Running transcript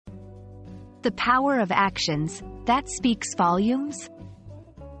The power of actions, that speaks volumes?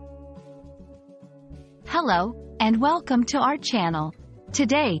 Hello, and welcome to our channel.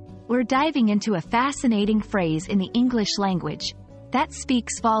 Today, we're diving into a fascinating phrase in the English language, that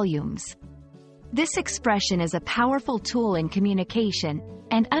speaks volumes. This expression is a powerful tool in communication,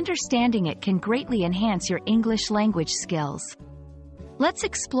 and understanding it can greatly enhance your English language skills. Let's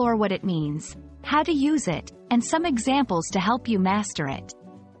explore what it means, how to use it, and some examples to help you master it.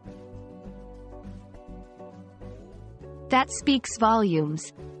 That speaks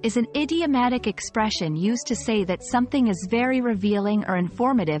volumes is an idiomatic expression used to say that something is very revealing or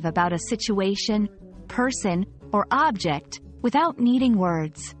informative about a situation, person, or object, without needing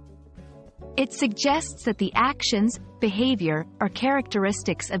words. It suggests that the actions, behavior, or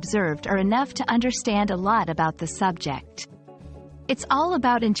characteristics observed are enough to understand a lot about the subject. It's all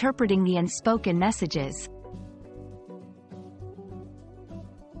about interpreting the unspoken messages.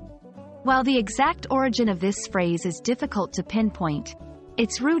 While the exact origin of this phrase is difficult to pinpoint,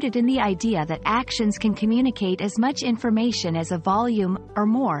 it's rooted in the idea that actions can communicate as much information as a volume, or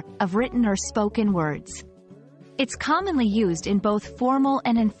more, of written or spoken words. It's commonly used in both formal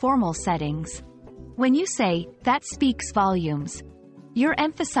and informal settings. When you say, "that speaks volumes," you're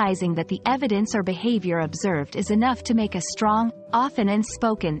emphasizing that the evidence or behavior observed is enough to make a strong, often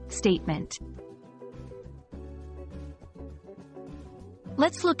unspoken, statement.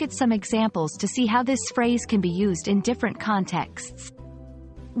 Let's look at some examples to see how this phrase can be used in different contexts.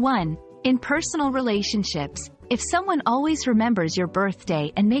 1. In personal relationships, if someone always remembers your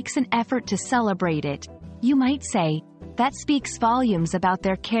birthday and makes an effort to celebrate it, you might say, "that speaks volumes about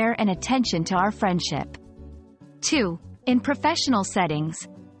their care and attention to our friendship." 2. In professional settings,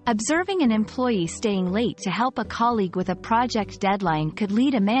 observing an employee staying late to help a colleague with a project deadline could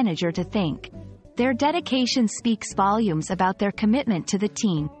lead a manager to think, "their dedication speaks volumes about their commitment to the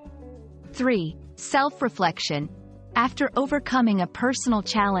team." 3. Self-reflection. After overcoming a personal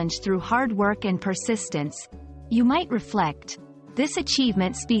challenge through hard work and persistence, you might reflect, "this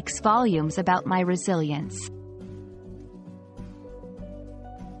achievement speaks volumes about my resilience."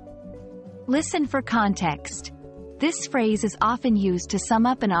 Listen for context. This phrase is often used to sum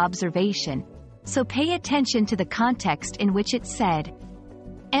up an observation, so pay attention to the context in which it's said.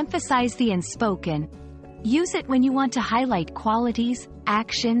 Emphasize the unspoken. Use it when you want to highlight qualities,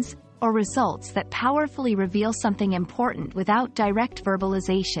 actions, or results that powerfully reveal something important without direct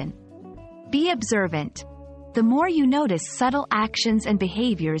verbalization. Be observant. The more you notice subtle actions and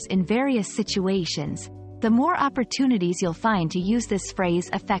behaviors in various situations, the more opportunities you'll find to use this phrase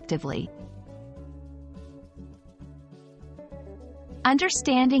effectively.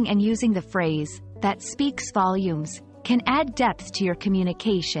 Understanding and using the phrase, "that speaks volumes," can add depth to your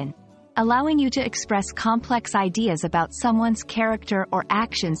communication, allowing you to express complex ideas about someone's character or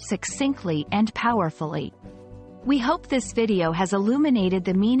actions succinctly and powerfully. We hope this video has illuminated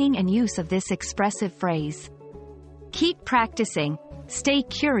the meaning and use of this expressive phrase. Keep practicing, stay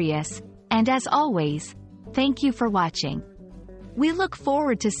curious, and as always, thank you for watching. We look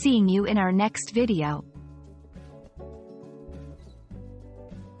forward to seeing you in our next video.